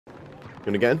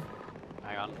gonna get in?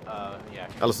 Hang on. Yeah.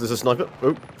 Alice, there's a sniper.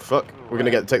 Oh, fuck. Ooh, We're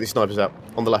gonna take these snipers out.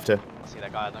 On the left here. I see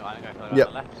that guy on the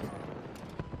Yep. left.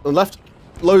 On the left.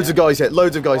 Loads of guys hit.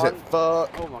 Loads of guys hit.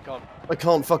 Fuck. Oh my god. I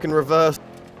can't fucking reverse.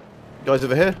 Guys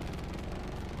over here.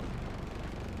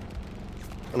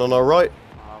 And on our right.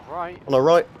 Alright. On our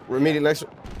right. We're immediately next.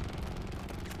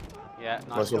 Yeah,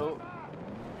 Nice nice one. goal.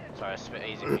 Sorry, it's a bit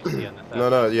easy for you to see on the third.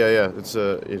 No, yeah. It's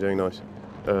you're doing nice.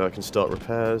 I can start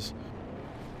repairs.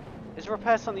 Is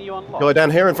repair something you unlock? Guy down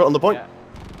here in front on the point. Yeah.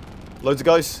 Loads of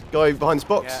guys. Guy behind this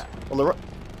box. Yeah. On the right.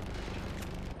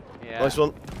 Yeah. Nice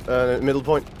one. Middle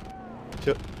point.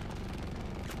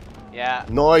 Yeah.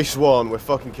 Nice one. We're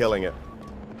fucking killing it.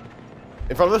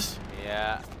 In front of us.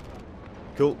 Yeah.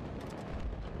 Cool.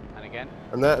 And again.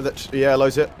 And that yeah,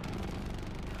 loads hit.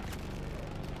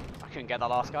 I couldn't get that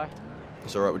last guy.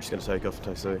 It's alright, we're just going to take off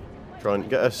and take try and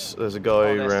get us. There's a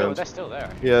guy around. They're still there.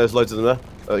 Yeah, there's loads of them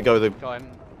there. Go with the Got him.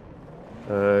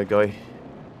 guy.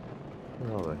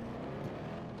 Where are they?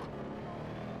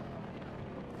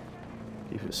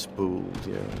 Keep it spooled,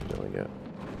 yeah, what do I get?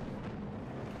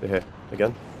 They're here.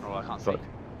 Again? Oh, I can't Fuck. see.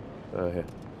 Here.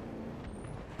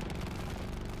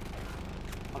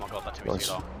 Oh my god, that took me Nice.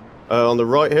 too long. On the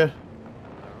right here.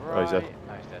 Right. he's dead.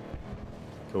 No, he's dead.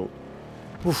 Cool.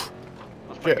 Oof.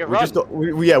 That's a pretty Yeah, good we run. just got,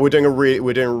 yeah,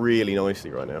 we're doing really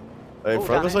nicely right now. In Oh, front of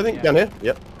down us, here? I think. Yeah. Down here.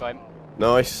 Yep. Got him.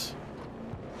 Nice.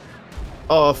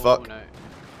 Oh Oh, fuck. no.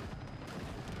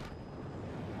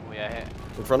 Oh yeah, hit.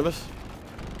 In front of us.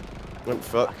 Oh, I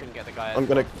fuck. couldn't get the guy. I'm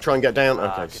gonna try and get down.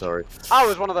 Okay, good. sorry. That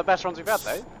was one of the best runs we've had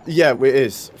though. Yeah, it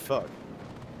is. Fuck.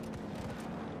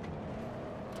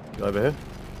 Go over here.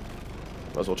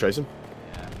 Might as well chase him.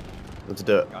 Yeah. Let's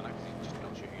do it. I know, 'cause he's just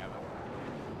not shooting over.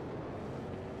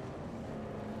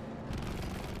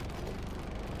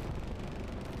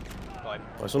 Got him.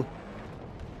 Nice one.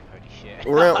 Holy shit.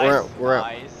 We're out, Nice, we're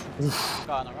out. Nice.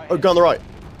 Guy on the right. Oh, here. go on the right.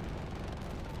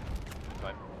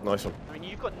 Got him. Nice one. I mean,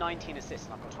 you've got 19 assists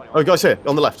and I've got 21. Oh, guys here,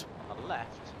 on the left. On the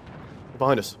left.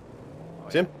 Behind us. Oh,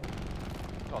 See yeah. him?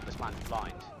 God, this man's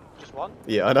blind. Just one?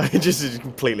 Yeah, I know. He just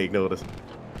completely ignored us.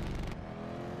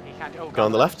 He can't. Oh, Go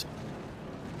on the left.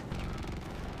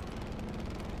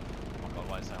 Oh my god,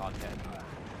 why is it so hard to hit?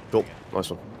 Cool. Nice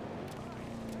one.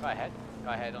 Go ahead. Go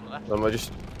ahead on the left. I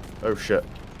just... Oh, shit.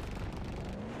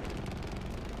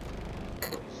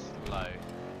 Slow.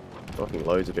 Fucking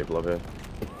loads of people up here.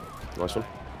 Nice one.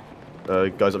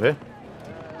 Guys up here.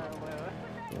 Where?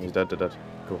 Oh, he's dead.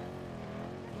 Cool.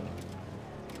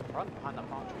 Run behind that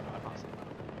palm tree, but I can't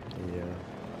see. Yeah.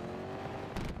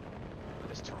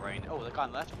 This terrain. Oh, the guy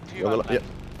on the left. Two On the guys le- left.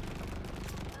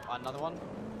 Another one.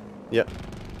 Yeah.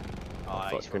 Oh,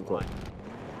 fuck, he's couldn't from quite. behind.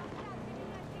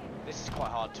 This is quite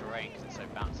hard terrain because it's so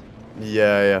bouncy.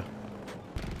 Yeah.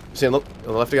 See him, look.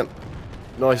 On the left again.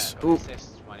 Nice. Got Ooh.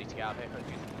 assists. I need to get out of here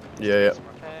quickly. Yeah. Some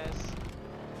repairs.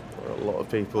 There are a lot of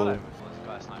people. Oh, no, there's a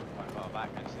guy sniping quite far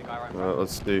back. Can you see the guy right in front?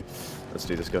 Let's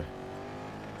do this guy.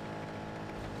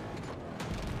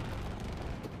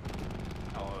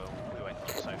 Oh, we went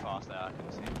so fast there, I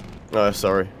couldn't see him. Oh,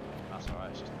 sorry. That's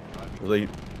alright, it's just driving. Lead.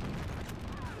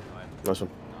 Right. Nice one.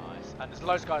 Nice. And there's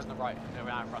loads of guys on the right. No,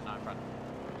 now in front, now in front.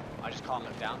 I just can't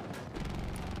look down.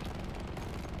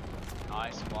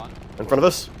 Nice. One, In front of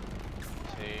us.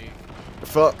 two.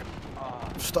 Fuck. Oh,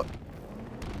 Stop.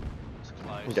 it's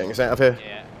close. I'm getting us out of here.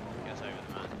 Yeah, get us over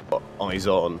the man. Eyes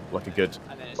on, like a good,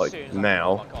 And then as like soon as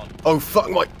now. oh my god. Oh fuck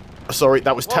my! Sorry,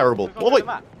 that was Whoa, terrible. we've got Oh to wait. the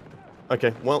map.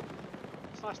 Okay, well,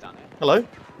 It's nice down here. hello.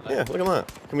 Hello. Yeah, look at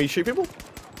that. Can we shoot people?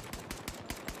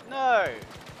 No!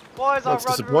 Why is our That's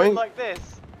run disappointing. ruined like this?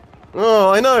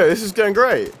 Oh, I know. This is going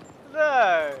great.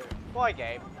 No! Why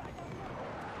game?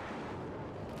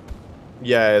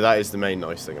 Yeah, that is the main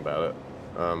nice thing about it.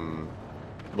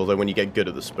 Although when you get good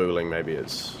at the spooling, maybe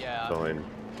it's Yeah. fine.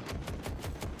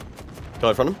 Guy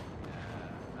in front of him?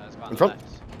 There's a guy on In the front?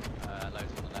 left. Loads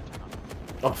on the left, hang on.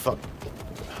 Oh fuck.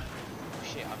 Oh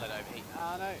shit, I've let it overheat.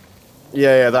 Ah no.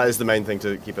 Yeah, that is the main thing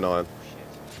to keep an eye on.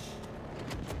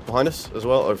 Shit. Behind us as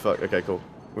well? Oh fuck. Okay, cool.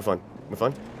 We're fine. We're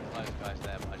fine. There's loads of guys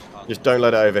there, but I just can't. Just don't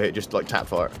let it overhit. Just like tap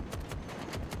fire it.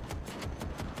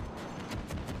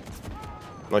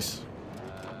 Nice.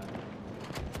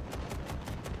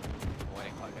 I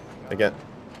didn't quite get that guy. Again.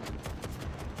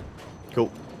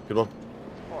 Cool. Good one.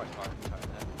 Forest fire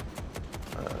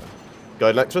turret there.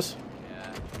 Guy next to us.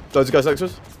 Yeah. Loads of guys next to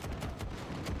us.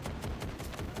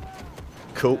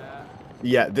 Cool.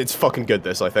 Yeah. Yeah, it's fucking good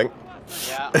this, I think.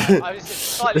 Yeah, I was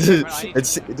just slightly different. I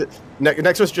need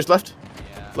Next to us, just left.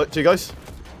 Yeah. Look, two guys.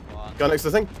 One, Guy next to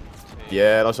the thing. two,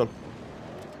 Yeah, nice one.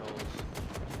 cool.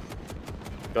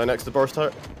 Guy next to the Boris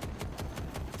turret.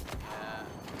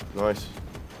 Yeah. Nice.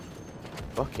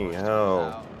 Fucking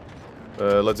hell.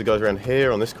 Loads of guys around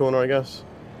here on this corner, I guess.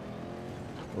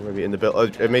 Or maybe in the build.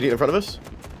 Immediately in front of us.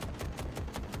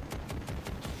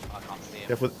 I can't see him.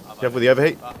 Careful with the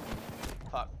overheat.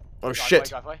 Fuck. Oh shit.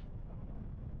 Drive away.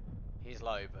 He's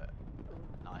low, but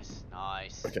nice.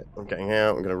 Okay, I'm getting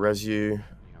out. I'm gonna res you. You're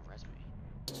gonna res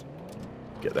me.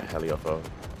 Get the heli off our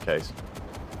case.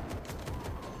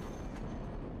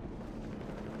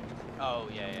 Oh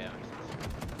yeah.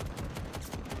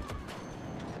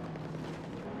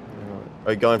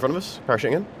 A guy in front of us,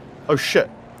 parachuting in. Oh shit!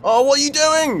 Oh, what are you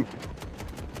doing?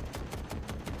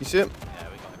 You see him? Yeah,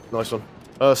 we got him. Nice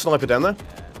one. Sniper down there.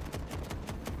 Yeah.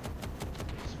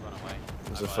 Just run away.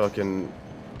 There's a fucking.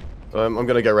 I'm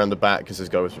gonna go around the back because there's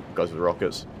guys with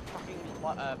rockets. Fucking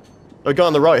what? A guy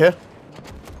on the right here.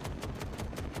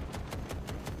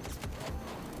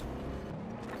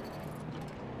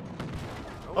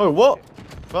 Oh what?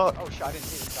 Fuck. Oh shit! I didn't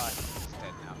see this guy. He's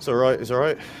dead now. It's alright. It's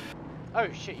alright. Oh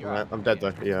shit! You're right. I'm dead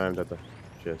though. Yeah, I'm dead though.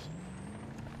 Cheers.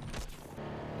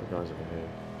 The guy's over here.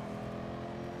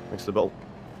 Next to the bolt.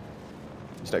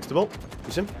 He's next to the bolt.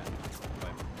 You see him? Yeah.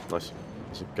 Nice.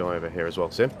 There's a guy over here as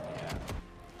well. See him? Yeah.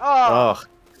 Oh! Oh.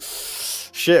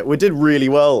 Shit, we did really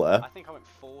well there. I think I went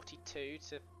 42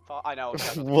 to 5. I know.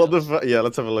 What the fuck? Yeah,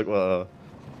 let's have a look.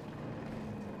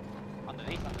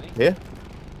 Underneath. Here?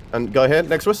 And guy here,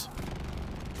 next to us?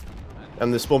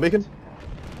 And the spawn beacon?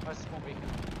 Where's the spawn beacon?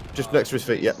 Just next to his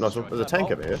feet. Yeah, nice one. There's a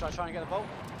tank over here. Should I try and get the bolt?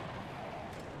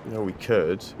 No, we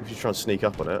could. If you try and sneak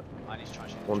up on it. I need to try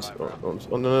and shoot the driver out.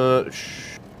 Oh, no.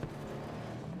 Shh.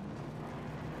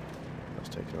 That's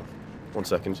taken off. 1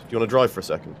 second. Do you want to drive for a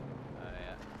second?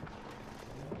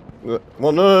 Yeah.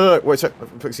 Well, no. Wait a sec.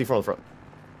 Put C4 on the front.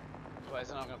 Wait, is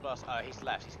it not going to blast? Oh, he's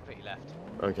left. He's completely left.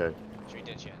 Okay. Should we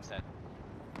ditch it instead?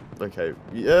 Okay.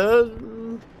 Yeah.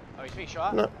 Oh, he's being shot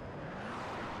at? No.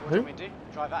 What do you want me to do?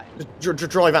 Drive at him? Just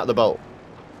drive at the bolt.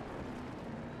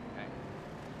 Okay.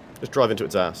 Just drive into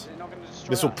its ass. Is it not going to destroy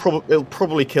This will us? it'll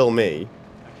probably kill me. Okay.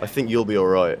 I think you'll be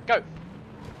alright. Go!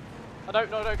 Oh, no,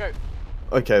 go.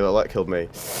 Okay, well that killed me.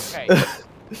 Okay.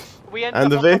 We ended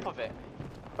And up the on V? top of it.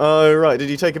 Oh right, did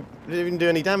you even do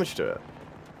any damage to it?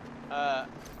 No.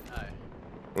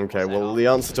 Okay, What's it well on? the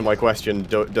answer to my question,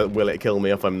 will it kill me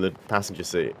if I'm in the passenger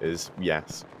seat, is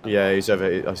yes. Yeah, he's over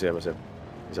here. I see him. He's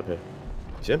up here.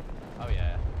 You see him? Oh,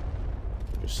 yeah.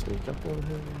 Just sneak up on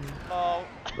him. Oh.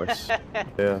 Nice.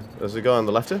 Yeah, there's a guy on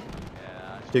the left here.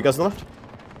 Yeah. Two guys on the left?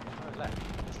 Oh, left.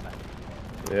 Just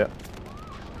left. Yeah.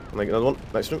 Make another one,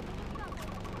 next to him.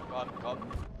 Go on.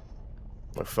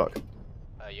 Oh fuck.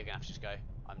 You're gonna have to just go.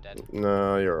 I'm dead.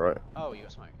 No, you're alright. Oh, you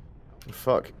got smoke.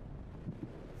 Fuck.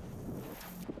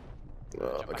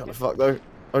 I kinda fuck though.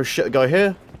 Oh shit, the guy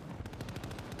here.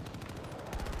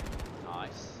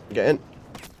 Nice. Get in.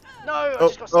 No, I Oh,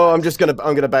 just got sniped.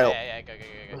 I'm gonna bail. Yeah, go.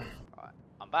 Alright,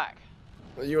 I'm back.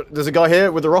 There's a guy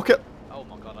here with a rocket. Oh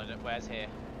my god, where's here?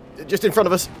 Just in front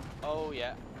of us. Oh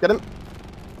yeah. Get him.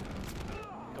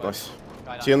 Go Nice.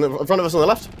 on. See in front of us on the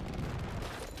left?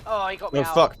 Oh, he got me Oh,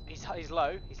 out. fuck. He's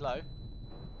low.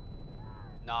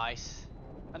 Nice.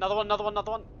 Another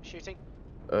one. Shooting.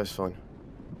 It's fine.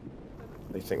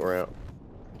 They think we're out.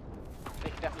 They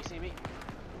can definitely see me.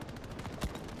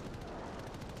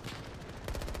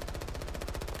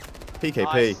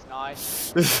 PKP.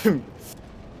 Nice. Man,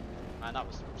 that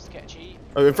was sketchy.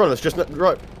 Oh, in front of us, just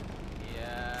right.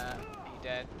 Yeah, he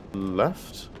dead.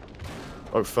 Left?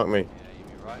 Oh, fuck me. Yeah, you'd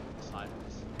be right.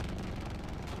 Snipers.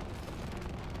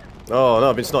 Oh, no,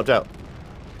 I've been sniped out.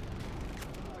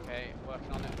 Okay,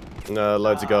 working on it. No,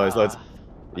 loads of guys, loads.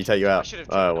 You take you I out. should have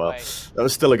Oh, driven well. away. That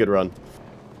was still a good run.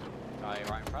 Guy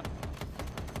right in front.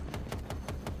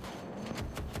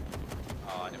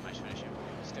 Oh, I didn't manage to finish him.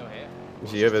 He's still here.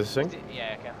 Is he over this thing?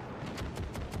 Yeah, okay.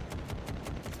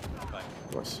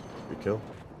 Go. Nice. Good kill.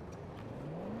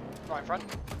 Right in front.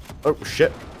 Oh,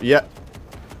 shit. Yeah.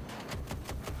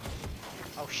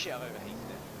 Oh shit, I've overheated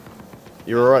it.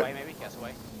 You're alright. Away, maybe? Get us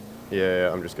away.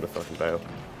 Yeah, I'm just gonna fucking bail. We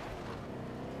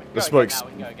can The go smoke's- again now.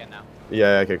 We can go again now.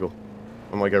 Yeah, okay, cool.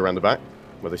 I might go around the back,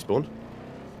 where they spawned.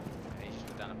 Okay, he's just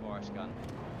put down a Boris gun.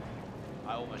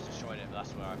 I almost destroyed it, but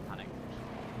that's where I panicked.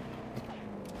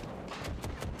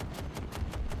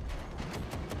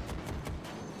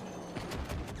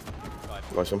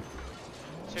 Right. Nice one.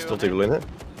 Two Still on two it. people in here.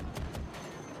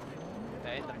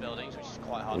 They're in the buildings, which is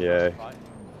quite hard Yeah. for us to fight.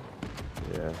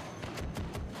 Yeah.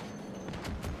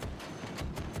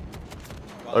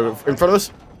 Got Oh, them. in front of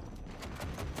us?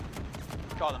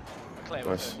 Got them. Clear,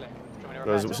 we're Nice. clear. Do you want me to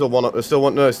There's repair still one up. There's still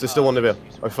one. No, there's still one over here.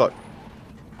 Oh, fuck.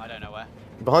 I don't know where.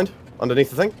 Behind? Underneath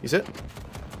the thing? You see it?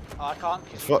 Oh, I can't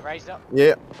because Fuck. we've raised up.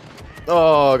 Yeah.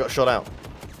 Oh, I got shot out.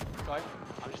 Go.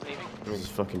 I'm just leaving. There's a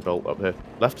fucking bolt up here.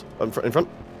 Left? In front?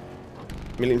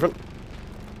 Immediately in front?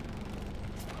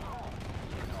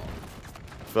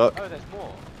 Fuck. Oh, there's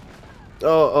more.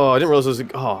 Oh, I didn't realize there was a...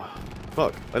 Oh,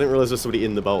 fuck. I didn't realize there was somebody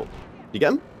in the bolt. You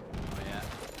get him? Oh, yeah.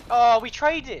 Oh, we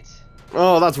traded!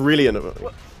 Oh, that's really annoying.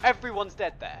 Well, everyone's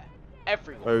dead there.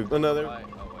 Everyone. Oh, no, Right,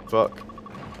 oh, wait. fuck.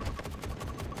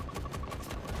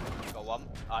 Got one.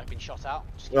 I've been shot out.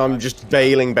 I'm just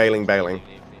bailing. Leave.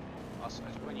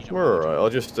 When you jump We're alright, I'll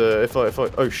just, if I...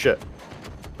 Oh, shit.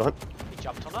 Behind. He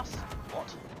jumped on us?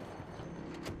 What?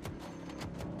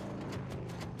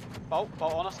 Bolt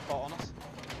on us, bolt on us.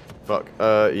 Fuck,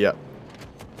 yeah.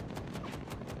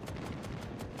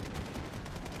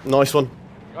 Nice one.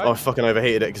 Right. Oh, I fucking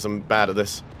overheated it because I'm bad at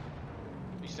this.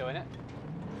 You still in it?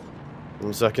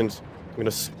 1 second. I'm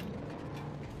gonna...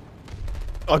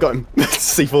 I got him.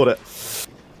 C4'd it.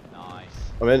 Nice.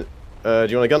 I'm in. Do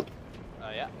you want a gun?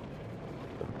 Yeah.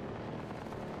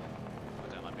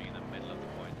 I don't like being in the middle of the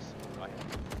points. Right.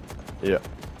 Yeah.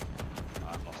 Oh,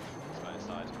 I've lost him. Let's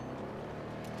go inside.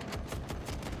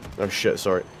 Oh shit,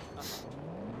 sorry.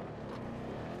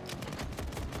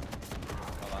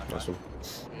 Got that Nice guy. one.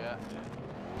 Yeah.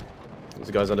 There's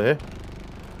the guys under here.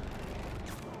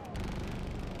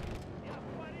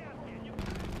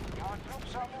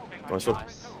 Nice one.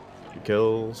 Nice. Good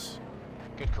kills.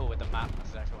 Good call with the map. That's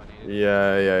exactly what I needed.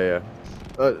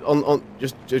 Yeah.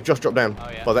 Just drop down Oh,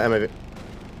 yeah. by the MAV.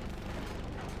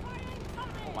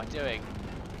 What am I doing?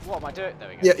 What am I doing? There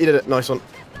we go. Yeah, you did it. Nice one.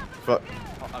 Fuck.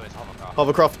 Oh, it's hovercraft.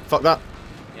 Hovercraft. Fuck that.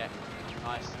 Yeah.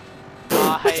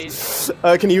 Nice.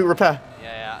 Can you repair?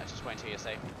 Yeah. Just wait until you're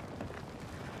safe.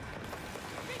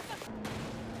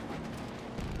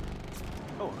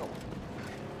 Oh, got one.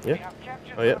 Yeah.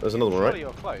 Oh yeah, there's another one, Surely right?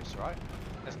 you're close, right?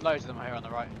 There's loads of them here on the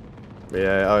right.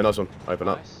 Yeah. Oh, nice one. Open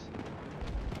up. Nice.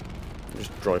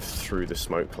 Just drive through the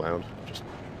smoke cloud. Just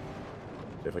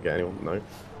see if I get anyone. No. A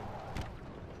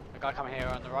guy coming here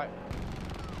on the right.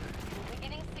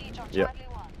 Beginning siege on Yeah. Charlie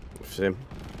 1. See him.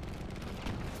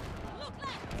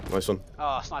 Nice one.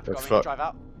 Oh, sniper Oh, got me. fuck. Drive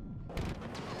out.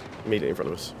 Immediately in front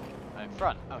of us. Oh, in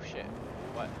front. Oh shit.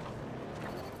 What?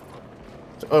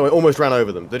 Oh, I almost ran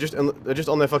over them. They're just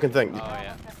on their fucking thing. Oh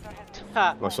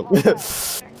yeah. Nice one.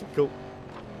 Cool.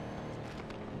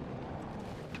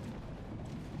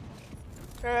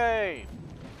 Hey!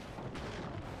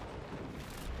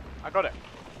 I got it.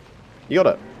 You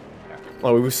got it. Yeah.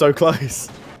 Oh, we were so close.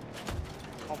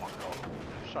 Oh my god.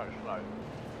 So slow.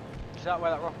 Is that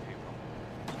where that rocket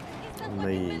came from?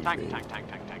 Maybe. Tank.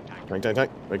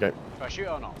 Tank. Okay. Do I shoot it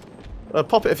or not?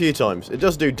 Pop it a few times. It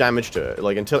does do damage to it,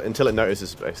 like until it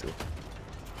notices, basically.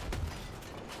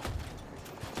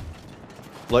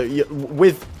 Like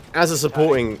with as a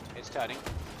supporting. It's turning.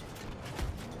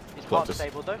 It's Blocked part us.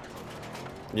 disabled though.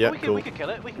 Yeah, we cool. could kill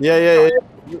it. We can Yeah. kill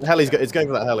it. Heli's it's going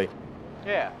for that heli.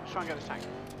 Yeah. Let's try and get this tank.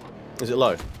 Is it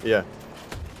low? Yeah.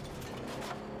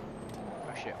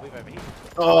 Oh shit. We've overheated.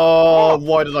 Oh,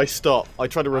 why did I stop? I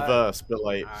tried to reverse, but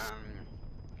like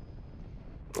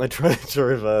I tried to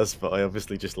reverse, but I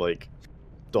obviously just like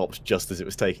stopped just as it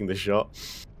was taking the shot,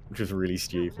 which was really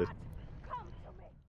stupid.